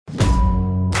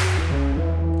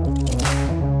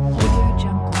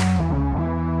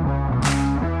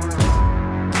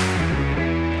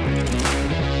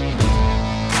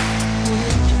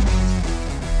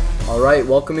All right,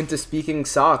 welcome into Speaking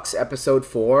Sox, episode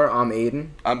 4. I'm Aiden.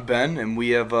 I'm Ben, and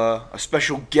we have a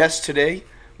special guest today,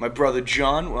 my brother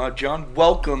John. John,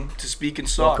 welcome to Speakin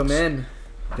Sox. Welcome in.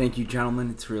 Thank you, gentlemen.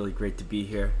 It's really great to be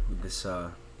here with this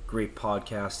great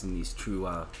podcast and these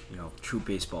true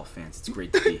baseball fans. It's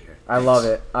great to be here. I love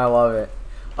it.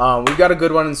 We've got a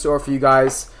good one in store for you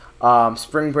guys.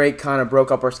 Spring break kind of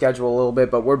broke up our schedule a little bit,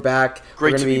 but we're back.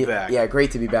 Great to be back. Yeah, great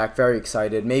to be back. Very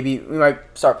excited. Maybe we might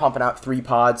start pumping out 3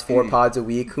 pods, 4 pods a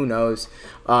week. Who knows?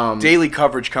 Daily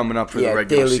coverage coming up for the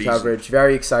regular season. Yeah, daily coverage.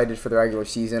 Very excited for the regular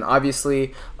season.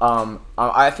 Obviously,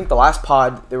 I think the last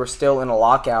pod, they were still in a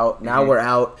lockout. Now we're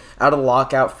out of the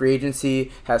lockout. Free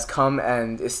agency has come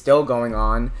and is still going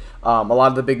on. A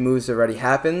lot of the big moves already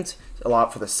happened. A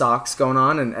lot for the Sox going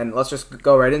on, and let's just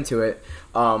go right into it.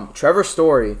 Trevor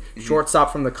Story,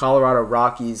 shortstop from the Colorado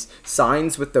Rockies,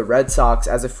 signs with the Red Sox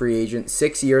as a free agent,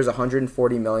 6 years,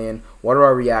 $140 million. What are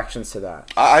our reactions to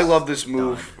that? I love this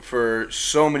move for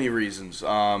so many reasons.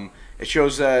 It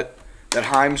shows that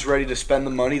Heim's ready to spend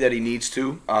the money that he needs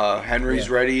to.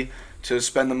 Henry's ready to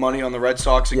spend the money on the Red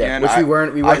Sox again. Which we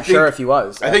weren't sure if he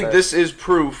was. I think this is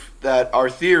proof that our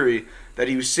theory that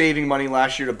he was saving money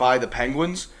last year to buy the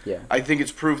Penguins. Yeah. I think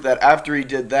it's proof that after he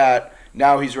did that,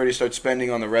 now he's ready to start spending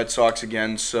on the Red Sox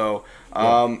again. So,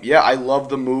 I love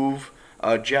the move.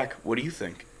 Jack, what do you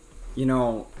think?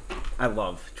 I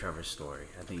love Trevor Story.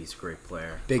 I think he's a great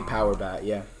player. Big power bat,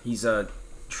 yeah. He's a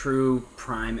true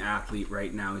prime athlete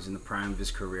right now. He's in the prime of his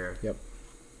career. Yep.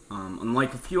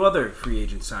 Unlike a few other free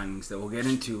agent signings that we'll get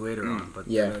into later on. But,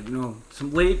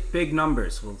 some late big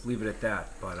numbers. We'll leave it at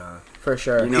that. But for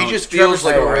sure. He just feels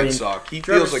like a Red Sox. He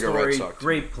feels like a Red Sox.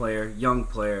 Great player, young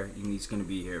player, and he's going to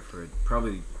be here for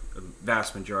probably a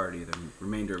vast majority of the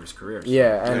remainder of his career. So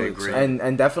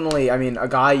and definitely, I mean, a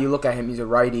guy, you look at him, he's a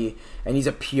righty, and he's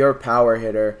a pure power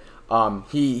hitter.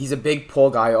 He's a big pull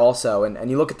guy also, and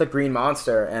you look at the Green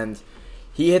Monster, and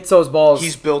he hits those balls.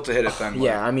 He's built to hit it Fenway.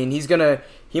 Yeah, I mean,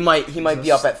 he might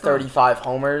be up at 35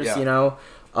 homers,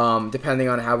 depending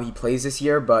on how he plays this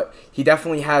year, but he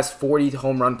definitely has 40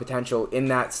 home run potential in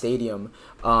that stadium.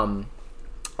 And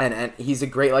he's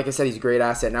like I said, he's a great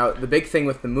asset. Now, the big thing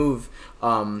with the move,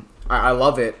 I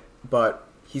love it, but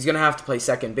he's going to have to play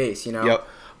second base, Yep.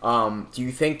 Do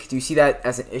you see that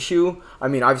as an issue? I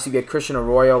mean, obviously we had Christian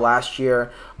Arroyo last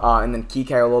year, and then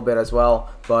Kike a little bit as well,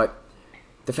 but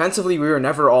defensively we were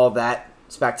never all that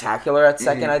spectacular at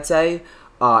second, I'd say,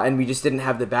 and we just didn't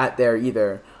have the bat there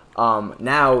either.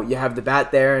 Now you have the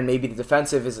bat there, and maybe the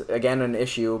defensive is again an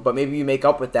issue, but maybe you make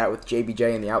up with that with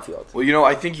JBJ in the outfield. Well,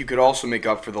 I think you could also make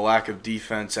up for the lack of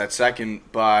defense at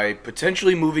second by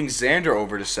potentially moving Xander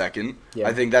over to second. Yeah.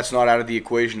 I think that's not out of the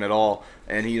equation at all,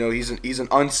 and he's an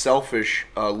unselfish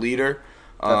leader,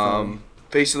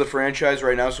 face of the franchise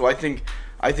right now. So I think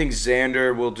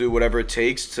Xander will do whatever it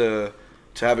takes to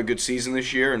have a good season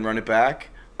this year and run it back.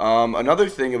 Another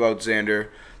thing about Xander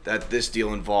that this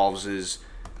deal involves is,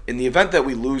 in the event that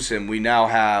we lose him, we now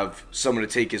have someone to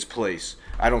take his place.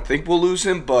 I don't think we'll lose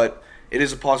him, but it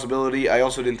is a possibility. I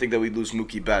also didn't think that we'd lose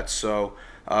Mookie Betts, so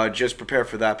just prepare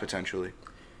for that potentially.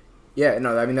 Yeah,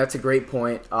 no, I mean, that's a great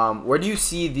point. Where do you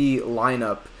see the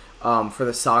lineup for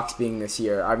the Sox being this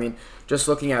year? I mean, just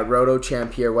looking at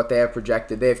RotoChamp here, what they have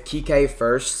projected, they have Kike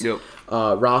first,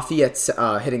 Rafi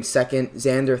at hitting second,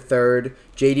 Xander third,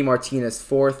 JD Martinez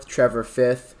fourth, Trevor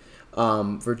fifth,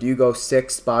 Verdugo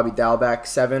 6, Bobby Dalbec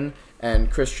 7,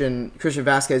 and Christian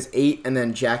Vasquez 8, and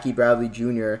then Jackie Bradley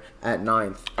Jr. at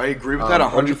 9th. I agree with that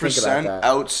 100%.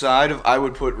 Outside of, I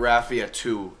would put Rafi at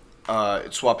 2,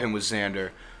 swap him with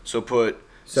Xander. So put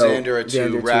Xander at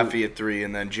 2, Rafi at 3,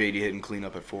 and then JD hitting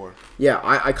cleanup at 4. Yeah,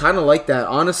 I kind of like that.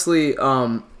 Honestly,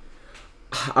 I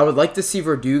would like to see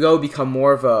Verdugo become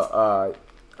more of a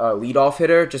leadoff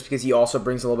hitter, just because he also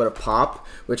brings a little bit of pop,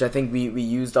 which I think we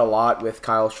used a lot with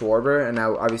Kyle Schwarber, and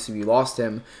now obviously we lost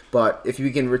him. But if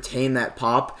we can retain that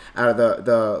pop out of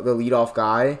the leadoff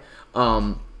guy,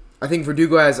 I think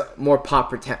Verdugo has more pop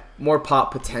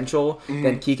potential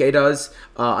than Kike does.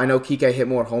 I know Kike hit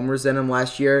more homers than him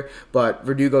last year, but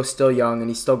Verdugo's still young and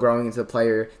he's still growing into the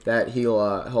player that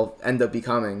he'll end up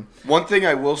becoming. One thing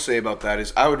I will say about that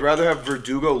is I would rather have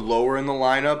Verdugo lower in the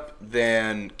lineup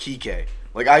than Kike.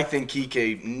 Like, I think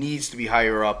Kike needs to be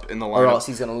higher up in the lineup. Or else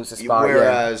he's going to lose a spot.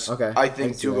 Whereas I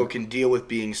think Verdugo can deal with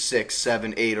being 6,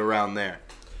 7, 8 around there.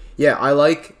 Yeah, I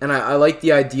like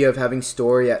the idea of having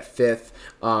Story at 5th,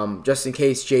 just in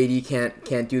case JD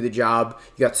can't do the job.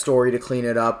 You got Story to clean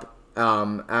it up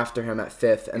after him at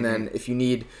 5th, and then if you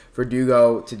need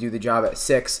Verdugo to do the job at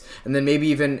 6th, and then maybe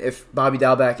even if Bobby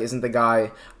Dalbec isn't the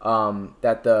guy,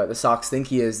 that the Sox think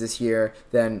he is this year,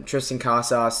 then Tristan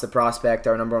Casas, the prospect,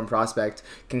 our number one prospect,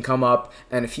 can come up.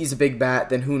 And if he's a big bat,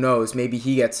 then who knows? Maybe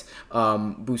he gets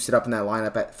boosted up in that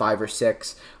lineup at 5 or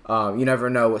 6. You never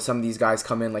know what some of these guys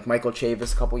come in. Like Michael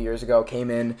Chavis a couple years ago came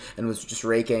in and was just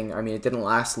raking. I mean, it didn't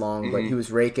last long, but he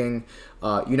was raking.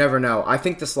 You never know. I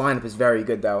think this lineup is very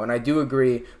good, though. And I do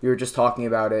agree, we were just talking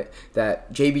about it,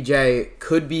 that JBJ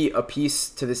could be a piece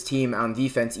to this team on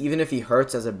defense, even if he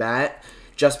hurts as a bat,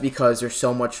 just because there's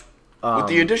so much... with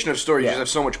the addition of Story, you just have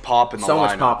so much pop in the lineup. So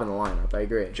much pop in the lineup, I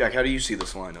agree. Jack, how do you see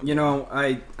this lineup? You know,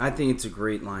 I think it's a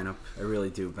great lineup. I really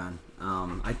do, Ben.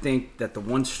 I think that the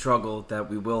one struggle that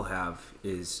we will have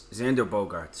is Xander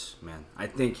Bogaerts, man. I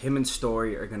think him and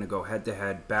Story are going to go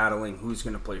head-to-head battling who's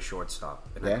going to play shortstop.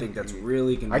 And I think that's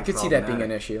really going to be I could see that being an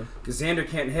issue. Because Xander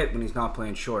can't hit when he's not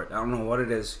playing short. I don't know what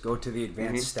it is. Go to the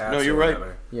advanced stats. No, you're right.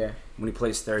 Yeah. When he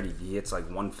plays 30, he hits like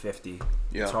 150.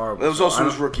 Yeah. It's horrible. That was also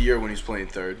his rookie year when he's playing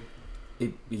third.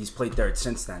 He's played third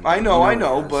since then. I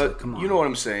know, but but you know what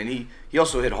I'm saying. He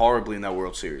also hit horribly in that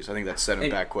World Series. I think that set him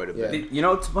back quite a bit. You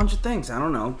know, it's a bunch of things. I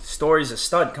don't know. Story's a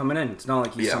stud coming in. It's not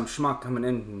like he's some schmuck coming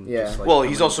in. And just like well,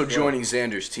 he's also joining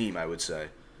Xander's team, I would say.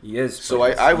 He is. So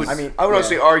I would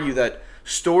honestly argue that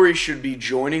Story should be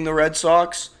joining the Red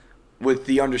Sox with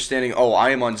the understanding,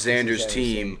 I am on Xander's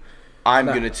team. I'm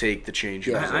going to take the change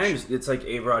in position. It's like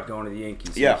A-Rod going to the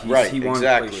Yankees. Yeah, He wanted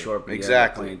to play short, but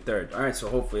exactly. Playing third. All right, so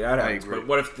hopefully that happens. agree. But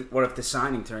what if the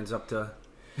signing turns up to...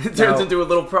 It turns into a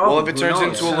little problem. Well, if it turns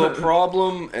into a little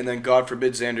problem, and then God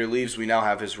forbid Xander leaves, we now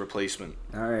have his replacement.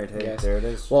 All right, hey, there it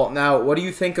is. Well, now, what do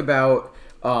you think about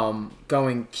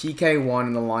going Kike 1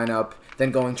 in the lineup, then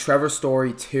going Trevor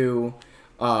Story 2,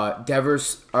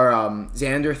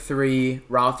 Xander 3,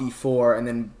 Ralphie 4, and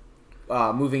then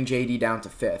moving JD down to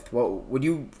 5th? What would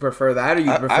you prefer that, or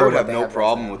you prefer? I would have no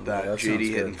problem with that. JD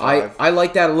hitting 5. I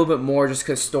like that a little bit more, just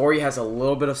because Story has a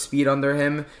little bit of speed under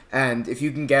him, and if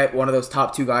you can get one of those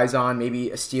top 2 guys on, maybe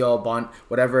a steal, a bunt,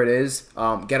 whatever it is,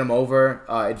 get him over,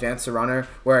 advance the runner.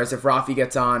 Whereas if Rafi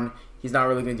gets on, he's not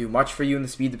really going to do much for you in the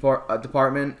speed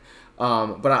department.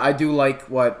 But I do like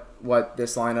what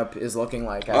this lineup is looking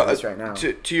like right now.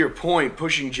 To your point,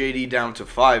 pushing JD down to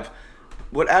 5.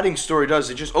 What adding Story does,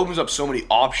 it just opens up so many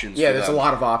options. Yeah, there's a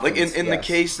lot of options. Like in the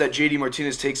case that JD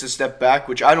Martinez takes a step back,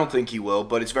 which I don't think he will,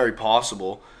 but it's very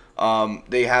possible.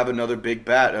 They have another big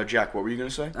bat. Jack, what were you going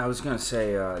to say? I was going to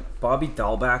say Bobby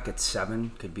Dahlback at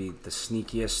 7 could be the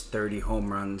sneakiest 30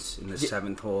 home runs in the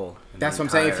 7th hole. That's what I'm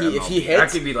saying. If he hits, that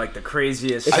could be like the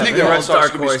craziest. I think the Red Sox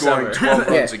could be scoring 12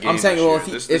 runs a game. I'm saying,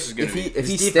 if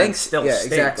he stinks, still yeah, stinks,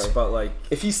 exactly. But like,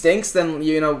 if he stinks, then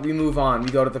we move on.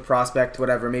 We go to the prospect,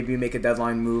 whatever. Maybe we make a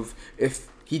deadline move. If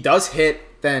he does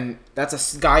hit, then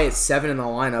that's a guy at 7 in the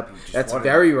lineup. That's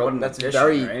very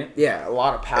a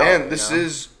lot of power. And this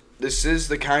is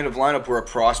the kind of lineup where a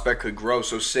prospect could grow.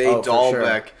 So say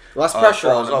Dahlbeck. Sure. Less pressure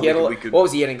on him. What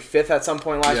was he hitting? 5th at some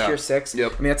point last year? 6th?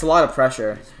 Yep. I mean, that's a lot of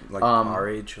pressure. Like our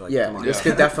age. Like, this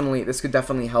could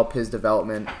definitely help his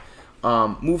development.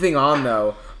 Moving on,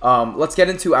 though, let's get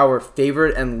into our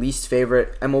favorite and least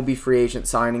favorite MLB free agent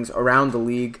signings around the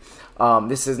league.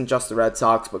 This isn't just the Red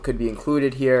Sox, but could be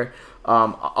included here.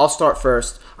 I'll start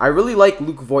first. I really like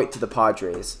Luke Voit to the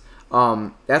Padres.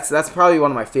 That's probably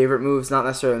one of my favorite moves. Not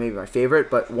necessarily maybe my favorite,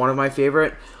 but one of my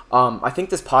favorite. I think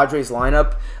this Padres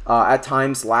lineup at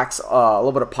times lacks a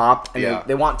little bit of pop, and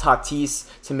they want Tatis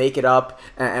to make it up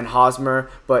and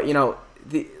Hosmer, but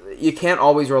you can't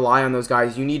always rely on those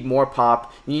guys. You need more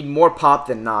pop. You need more pop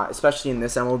than not, especially in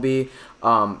this MLB.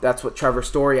 That's what Trevor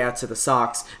Story adds to the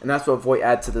Sox, and that's what Voit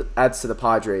adds to the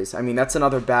Padres. I mean, that's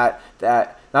another bat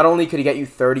that not only could he get you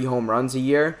 30 home runs a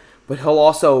year, but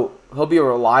he'll be a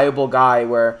reliable guy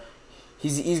where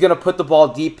he's gonna put the ball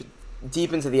deep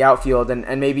into the outfield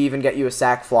and maybe even get you a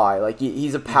sac fly. Like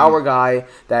he's a power guy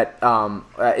that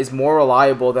is more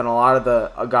reliable than a lot of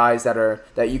the guys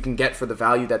that you can get for the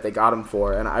value that they got him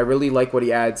for. And I really like what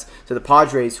he adds to the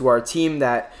Padres, who are a team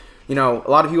that a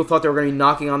lot of people thought they were going to be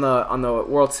knocking on the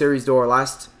World Series door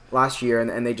last year,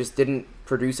 and they just didn't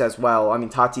produce as well. I mean,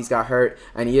 Tatis got hurt,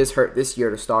 and he is hurt this year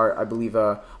to start. I believe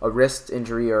a wrist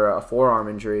injury or a forearm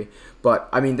injury. But,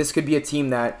 I mean, this could be a team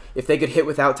that, if they could hit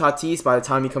without Tatis by the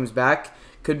time he comes back,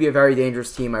 could be a very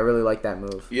dangerous team. I really like that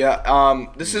move. Yeah,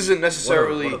 this isn't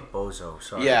necessarily... What a bozo.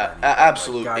 Sorry. Yeah,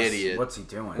 absolute idiot. What's he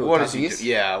doing? What is he doing?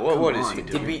 Yeah, what is he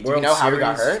doing? Do we know how he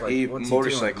got hurt? He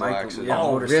motorcycle accident.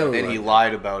 Oh, really? And he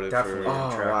lied about it. Definitely.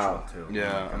 Wow.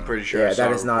 Yeah, I'm pretty sure. Yeah,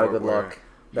 that is not a good look.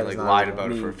 He lied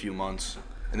about it for a few months.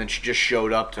 And then she just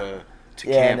showed up to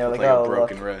camp with a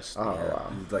broken wrist. Oh,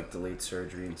 wow. Like delayed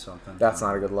surgery and something. That's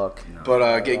not a good look.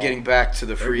 But getting back to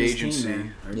the free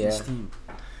agency. Team.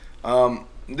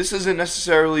 this isn't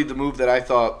necessarily the move that I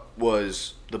thought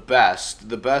was the best.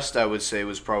 The best, I would say,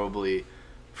 was probably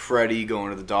Freddie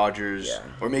going to the Dodgers,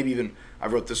 or maybe even I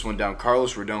wrote this one down.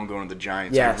 Carlos Rodon going to the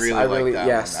Giants. Yes, I really like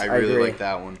that one. I really agree. like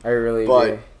that one. I really but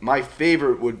agree. my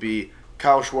favorite would be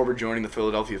Kyle Schwarber joining the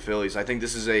Philadelphia Phillies. I think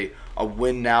this is a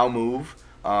win now move.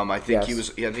 I think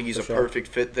he's a perfect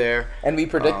fit there. And we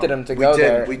predicted him to go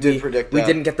there. We did predict that. We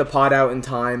didn't get the pod out in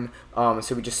time,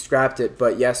 so we just scrapped it.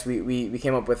 But yes, we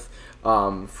came up with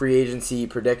free agency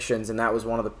predictions, and that was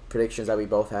one of the predictions that we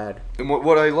both had. And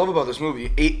what I love about this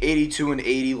movie, 82 and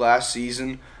 80 last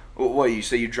season. What, you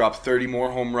say you drop 30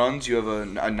 more home runs, you have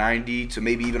a 90 to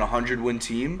maybe even 100 win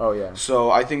team. Oh, yeah.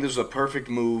 So I think this is a perfect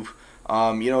move.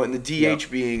 And the DH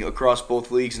being across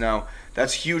both leagues now,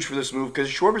 that's huge for this move because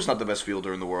Schwarber's not the best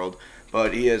fielder in the world,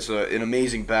 but he has an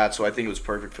amazing bat, so I think it was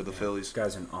perfect for the Phillies. This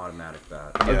guy's an automatic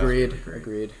bat. Yeah.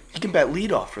 Agreed. He can bat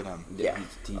leadoff for them. Yeah.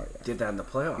 He did that in the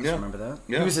playoffs, remember that?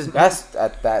 Yeah. He was his best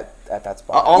at that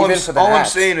spot. All Even for the I'm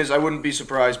Nats. saying is I wouldn't be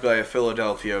surprised by a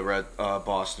Philadelphia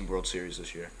Boston World Series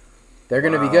this year. They're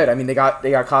going to be good. I mean, they got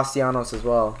Castellanos as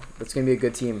well. It's going to be a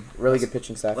good team. Really good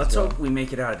pitching staff. Let's hope we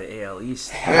make it out of the AL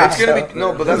East. Yeah, it's gonna be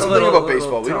but that's the thing about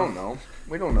baseball. Tough.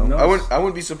 We don't know. I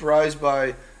wouldn't be surprised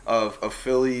by a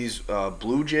Phillies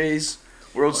Blue Jays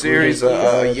World Series,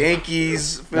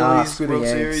 Yankees Phillies World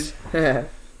Series.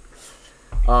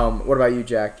 What about you,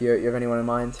 Jack? You have anyone in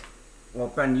mind? Well,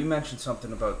 Ben, you mentioned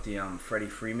something about the Freddie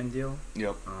Freeman deal.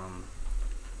 Yep.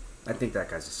 I think that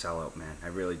guy's a sellout, man. I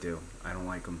really do. I don't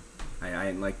like him. I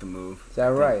didn't like the move. Is that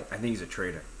right? I think he's a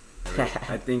traitor.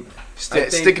 I think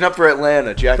sticking up for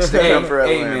Atlanta, Jack. Sticking up for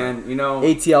Atlanta. Hey, man,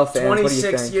 ATL fans, 26 what do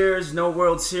you think? years, no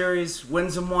World Series,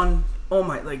 wins them one. Oh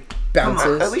my, Bounces. come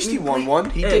on. At least he won one.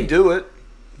 He did do it.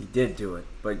 He did do it,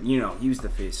 but he was the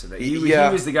face of that. He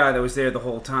was the guy that was there the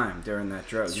whole time during that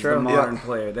drought. He's the modern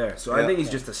player there. So I think he's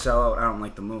just a sellout. I don't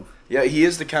like the move. Yeah, he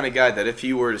is the kind of guy that if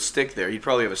he were to stick there, he'd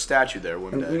probably have a statue there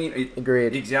one day.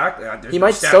 Agreed. Exactly. He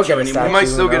might still get a statue. He might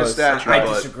still get a statue. I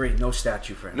disagree. No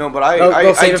statue for him. No, but I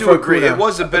do agree. Acuna. It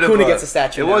was a bit Acuna of a gets a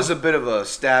statue. It was a bit of a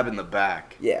stab in the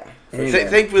back. Yeah.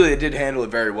 Thankfully, they did handle it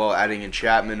very well, adding in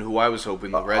Chapman, who I was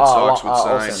hoping the Red Sox would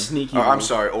sign. Olsen. Sneaky. I'm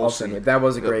sorry, Olsen. That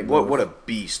was a great move. What a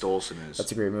beast Olsen is.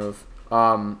 That's a great move.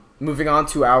 Moving on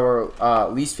to our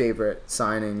least favorite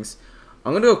signings.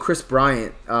 I'm going to go Chris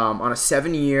Bryant on a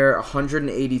 7-year,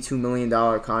 $182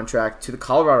 million contract to the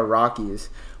Colorado Rockies.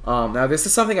 Now, this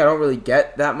is something I don't really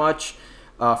get that much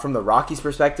from the Rockies'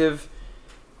 perspective.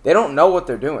 They don't know what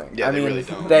they're doing. Yeah, they really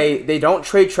don't. They don't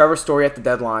trade Trevor Story at the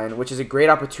deadline, which is a great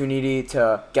opportunity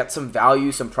to get some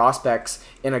value, some prospects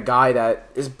in a guy that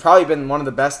has probably been one of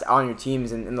the best on your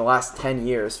teams in the last 10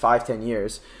 years, 10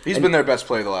 years. He's been their best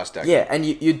player the last decade. Yeah, and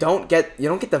you don't get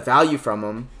the value from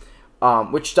him,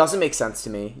 which doesn't make sense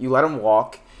to me. You let him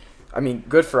walk. I mean,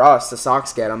 good for us. The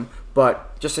Sox get him.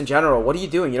 But just in general, what are you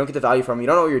doing? You don't get the value from him. You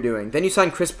don't know what you're doing. Then you sign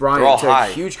Chris Bryant to a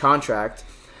huge contract.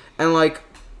 And,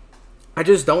 I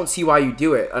just don't see why you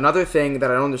do it. Another thing that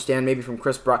I don't understand maybe from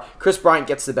Chris Bryant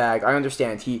gets the bag. I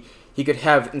understand. He could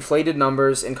have inflated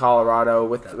numbers in Colorado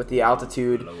with the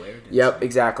altitude. Yep,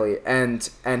 exactly. And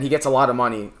he gets a lot of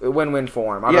money. Win-win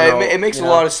for him. I don't know, it makes a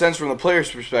lot of sense from the player's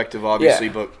perspective, obviously.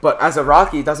 Yeah, but as a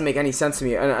Rocky, it doesn't make any sense to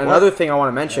me. And another thing I want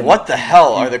to mention. What the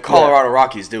hell are the Colorado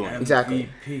Rockies doing? Exactly.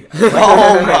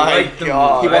 Oh my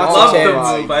God! I love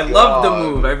the move. I love the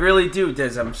move. I really do,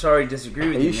 Des. I'm sorry to disagree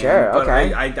with you. Are you sure? But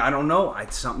okay. I don't know.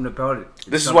 It's something about it.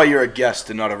 This is why you're a guest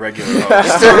and not a regular host.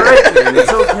 It's all right, man.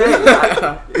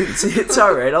 It's okay. It's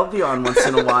all right. I'll be on once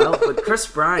in a while. But Chris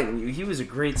Bryant, he was a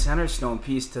great center stone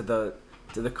piece to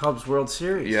the Cubs World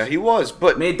Series. Yeah, he was.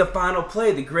 But made the final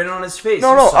play, the grin on his face.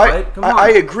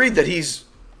 I agreed that he's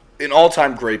an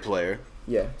all-time great player.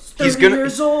 Yeah. He's 30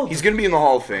 years old. He's gonna be in the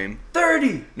Hall of Fame.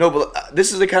 30. No, but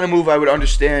this is the kind of move I would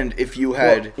understand if you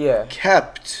had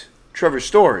kept Trevor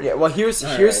Story. Yeah. Well, here's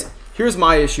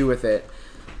my issue with it.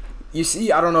 You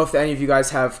see, I don't know if any of you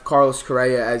guys have Carlos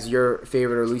Correa as your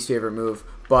favorite or least favorite move,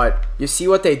 but you see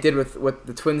what they did with what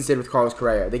the Twins did with Carlos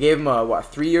Correa. They gave him a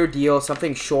 3-year deal,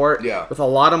 something short, with a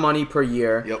lot of money per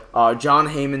year. Yep. John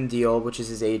Heyman deal, which is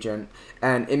his agent,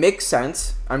 and it makes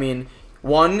sense. I mean,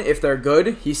 one, if they're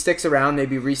good, he sticks around,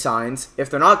 maybe re-signs.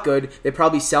 If they're not good, they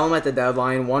probably sell him at the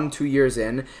deadline 1-2 years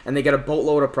in, and they get a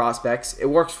boatload of prospects. It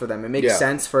works for them. It makes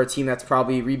sense for a team that's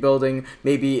probably rebuilding.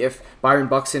 Maybe if Byron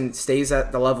Buxton stays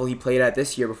at the level he played at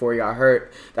this year before he got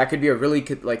hurt, that could be a really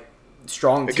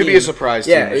strong team. It could be a surprise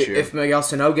team this year. If Miguel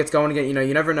Sano gets going again,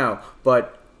 you never know.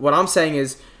 But what I'm saying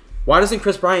is, why doesn't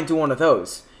Chris Bryant do one of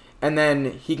those? and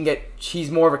then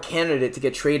he's more of a candidate to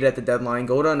get traded at the deadline,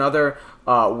 go to another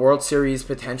World Series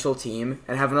potential team,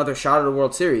 and have another shot at a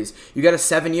World Series. You got a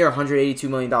 7-year, $182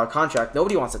 million contract.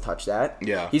 Nobody wants to touch that.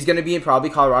 Yeah. He's going to be in probably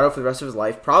Colorado for the rest of his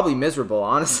life. Probably miserable,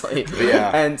 honestly.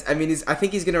 Yeah. And, I mean, I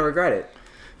think he's going to regret it.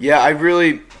 Yeah, I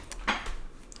really...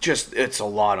 it's a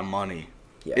lot of money.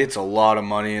 Yeah. It's a lot of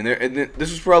money. And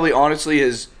this was probably, honestly,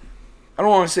 his... I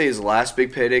don't want to say his last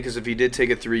big payday, because if he did take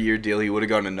a 3-year deal, he would have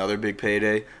gotten another big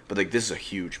payday. But, like, this is a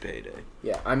huge payday.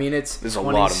 Yeah, I mean, This is a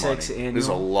lot of money. Annual, this is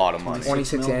a lot of money.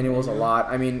 26 annual is a lot.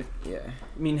 I mean, yeah.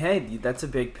 I mean, hey, that's a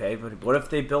big pay, but what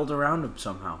if they build around him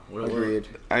somehow? Agreed.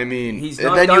 I mean, he's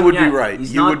not then done you would yet. be right.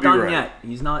 He's you not would be done right. yet.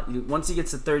 He's not. Once he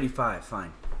gets to 35,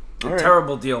 fine. All right.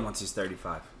 Terrible deal once he's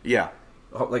 35. Yeah.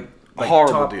 Like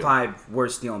horrible top deal. 5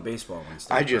 worst deal in baseball when he's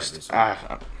 35. I just...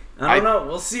 I don't know.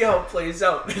 We'll see how it plays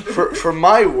out. for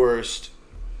my worst,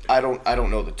 I don't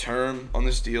know the term on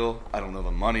this deal. I don't know the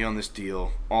money on this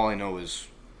deal. All I know is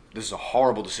this is a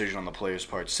horrible decision on the player's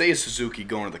part. Seiya Suzuki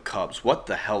going to the Cubs. What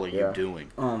the hell are you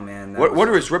doing? Oh man. What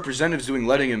are his representatives doing,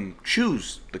 letting him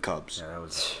choose the Cubs? Yeah, that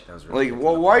was really like,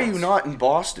 well, why are you not in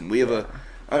Boston? We have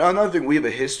another thing. We have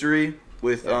a history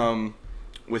with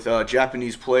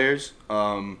Japanese players.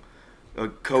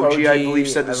 Koji, I believe,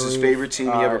 said this is his favorite team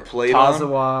he ever played on.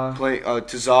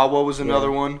 Tozawa was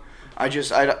another one. I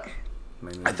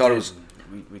thought it was...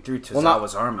 We threw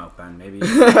Tozawa's arm out, Ben. Maybe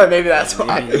maybe that's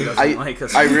why. He doesn't like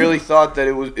us. I really thought that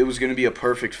it was going to be a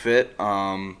perfect fit.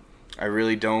 I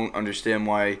really don't understand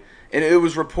why. And it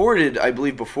was reported, I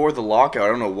believe, before the lockout. I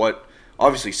don't know what.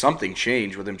 Obviously, something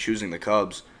changed with him choosing the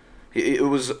Cubs. It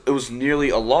was nearly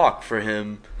a lock for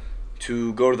him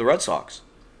to go to the Red Sox.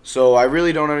 So I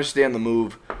really don't understand the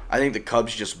move. I think the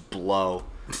Cubs just blow.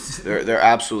 They're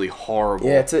absolutely horrible.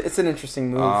 Yeah, it's an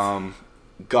interesting move.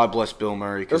 God bless Bill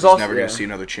Murray, because he's never going to see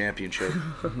another championship.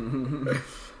 You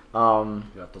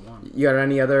got the one. You got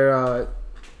any other?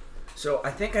 So I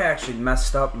think I actually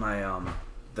messed up my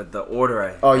the order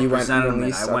I you went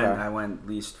least. I went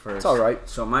least first. It's all right.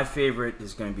 So my favorite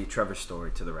is going to be Trevor Story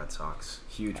to the Red Sox.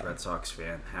 Huge Red Sox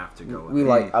fan. Have to go.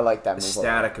 I like that move.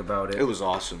 Ecstatic about it. It was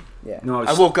awesome. Yeah. No,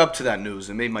 I woke up to that news.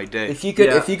 It made my day. If you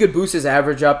could boost his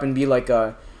average up and be like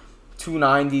a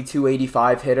 290,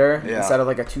 285 hitter instead of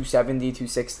like a 270,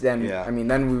 260, then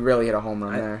then we really hit a home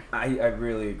run there. I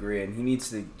really agree, and he needs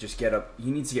to just get up.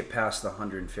 He needs to get past the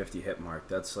 150 hit mark.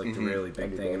 That's like the really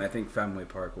big thing, and I think Fenway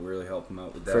Park will really help him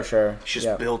out with that. For sure. He's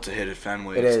just built to hit at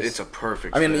Fenway. It's a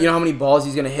perfect. I mean, fit. you know how many balls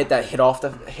he's gonna hit that hit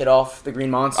off the Green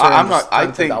Monster.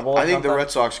 I think the Red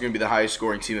Sox are gonna be the highest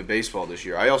scoring team in baseball this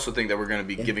year. I also think that we're gonna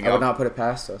be giving up. I would not put it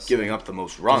past us. Giving up the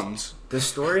most runs. Does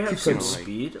Story have some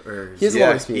speed, or he has a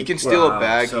lot of speed? He can steal a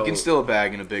bag. He can steal a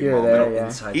bag in a big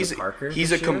moment. He's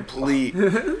a complete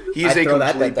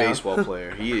baseball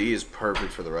player. He is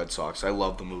perfect for the Red Sox. I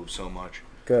love the move so much.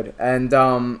 Good. And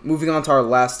moving on to our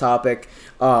last topic,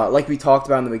 like we talked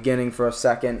about in the beginning for a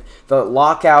second, the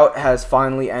lockout has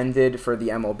finally ended for the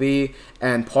MLB,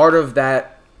 and part of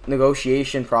that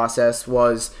negotiation process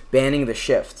was banning the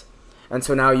shift. And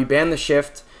so now you ban the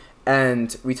shift.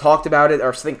 And we talked about it, or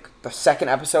I think the second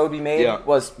episode we made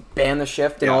was ban the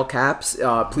shift in all caps.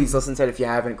 Please listen to it if you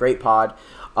haven't. Great pod.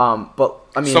 But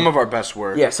I mean, some of our best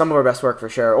work. Yeah, some of our best work for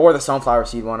sure. Or the sunflower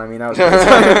seed one. I mean, that was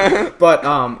great.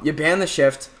 But you ban the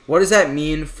shift. What does that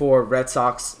mean for Red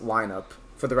Sox lineup?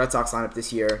 For the Red Sox lineup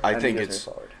this year? I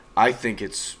think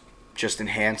it's just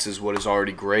enhances what is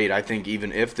already great. I think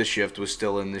even if the shift was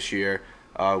still in this year,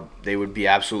 they would be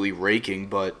absolutely raking.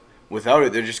 But without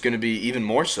it, they're just going to be even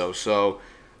more so. So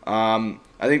I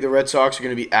think the Red Sox are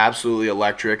going to be absolutely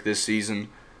electric this season.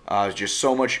 Just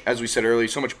so much, as we said earlier,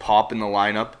 so much pop in the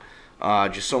lineup.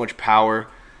 Just so much power.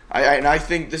 I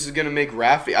think this is going to make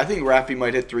Raffy. I think Raffy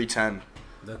might hit 310.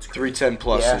 That's 310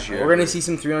 plus this year. We're going to see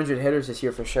some 300 hitters this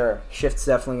year for sure. Shift's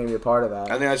definitely going to be a part of that.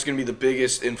 I think that's going to be the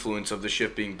biggest influence of the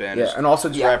shift being banned. Yeah, and also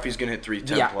Raffy's going to hit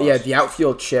 310 plus. Yeah, the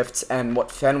outfield shifts and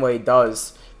what Fenway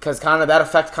does, because kind of that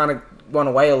effect kind of went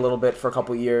away a little bit for a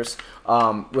couple of years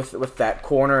with that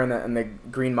corner and the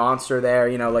Green Monster there.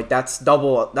 You know, like that's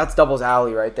Double's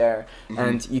alley right there,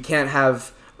 and you can't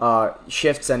have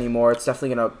shifts anymore. It's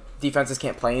definitely gonna. Defenses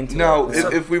can't play into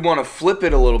it. If we want to flip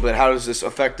it a little bit, how does this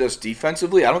affect us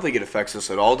defensively? I don't think it affects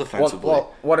us at all defensively.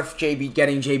 Well, what if getting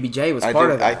JBJ was part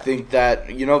of that? I think that,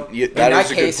 that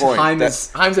is a good point.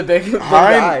 Heim's a big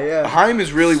guy. Yeah. Heim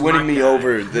is really winning me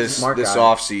over this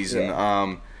offseason.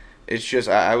 Yeah. It's just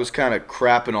I was kind of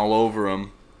crapping all over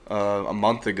him a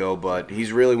month ago, but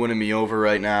he's really winning me over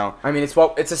right now. I mean, it's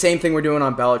the same thing we're doing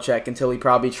on Belichick until he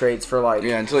probably trades for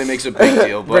until he makes a big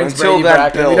deal. But until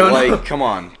then, Bill, come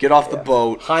on, get off the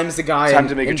boat. Heim's the guy. Time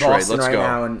to make in a trade. Boston Let's right go.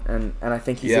 Now, and I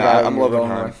think he's the guy. I'm loving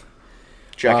Heim.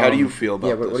 Jack, how do you feel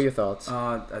about this? What are your thoughts?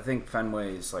 I think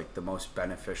Fenway is like the most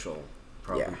beneficial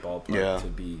ballpark to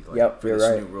be for you're this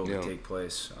right. new rule to take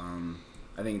place.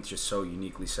 I think it's just so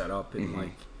uniquely set up and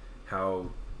like how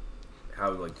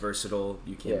versatile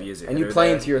you can be as a hitter. And you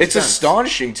play into your It's strengths.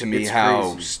 astonishing to me It's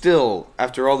how crazy. still,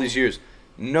 after all these years,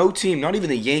 no team, not even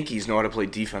the Yankees, know how to play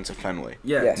defense at Fenway.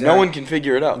 Yeah, Exactly. No one can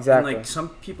figure it out. Exactly. And like some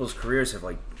people's careers have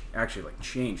actually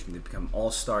changed and they become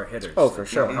all-star hitters. Oh, for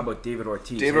sure. How about David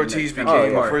Ortiz? David Ortiz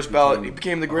became Park first ballot. He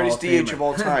became the greatest DH of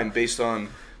all time based on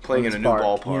playing in a new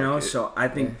Park. ballpark. So I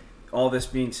think all this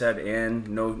being said, and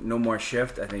no more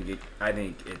shift, I think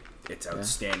it's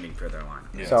outstanding for their line.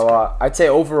 Yeah. So I'd say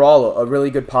overall a really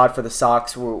good pod for the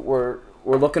Sox. We're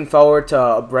looking forward to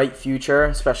a bright future,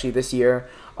 especially this year.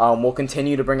 We'll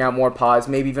continue to bring out more pods,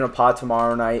 maybe even a pod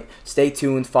tomorrow night. Stay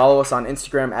tuned. Follow us on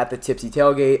Instagram at the Tipsy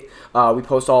Tailgate. We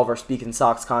post all of our Speakin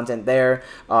Sox content there.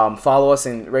 Follow us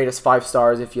and rate us 5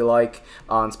 stars if you like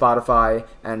on Spotify,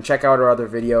 and check out our other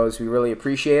videos. We really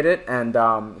appreciate it. And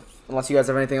unless you guys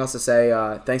have anything else to say,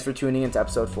 thanks for tuning in to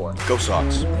episode 4. Go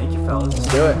Sox. Thank you, fellas.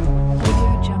 Let's do it.